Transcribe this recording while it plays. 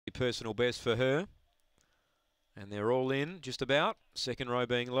personal best for her. And they're all in, just about. Second row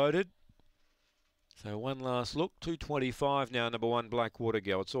being loaded. So one last look. 2:25 now, number 1, Blackwater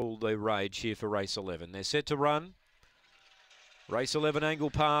Girl. It's all the rage here for race 11. They're set to run. Race 11,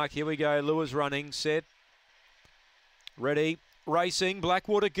 Angle-Park. Here we go. Lures running. Set. Ready. Racing.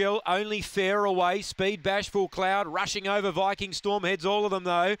 Blackwater Girl only fair away. Speed Bashful Cloud rushing over Viking Storm. Heads all of them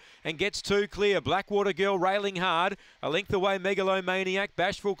though and gets 2 clear. Blackwater Girl railing hard. A length away Megalomaniac.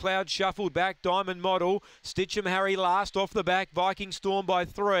 Bashful Cloud shuffled back. Diamond Model. Stitchem Harry last off the back. Viking Storm by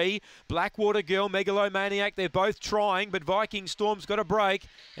 3. Blackwater Girl, Megalomaniac. They're both trying but Viking Storm's got a break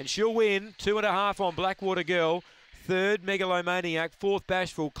and she'll win. 2.5 on Blackwater Girl. Third, Megalomaniac. Fourth,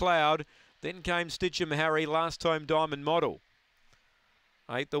 Bashful Cloud. Then came Stitchem Harry. Last time, Diamond Model.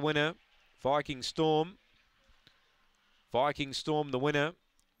 8, the winner. Viking Storm. Viking Storm, the winner.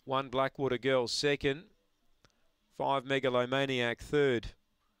 1, Blackwater Girl, second. 5, Megalomaniac, third.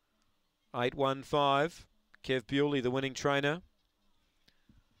 8-1-5. Kev Bewley, the winning trainer.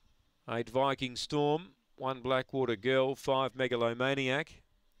 8, Viking Storm. 1, Blackwater Girl. 5, Megalomaniac.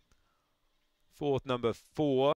 Fourth, number 4.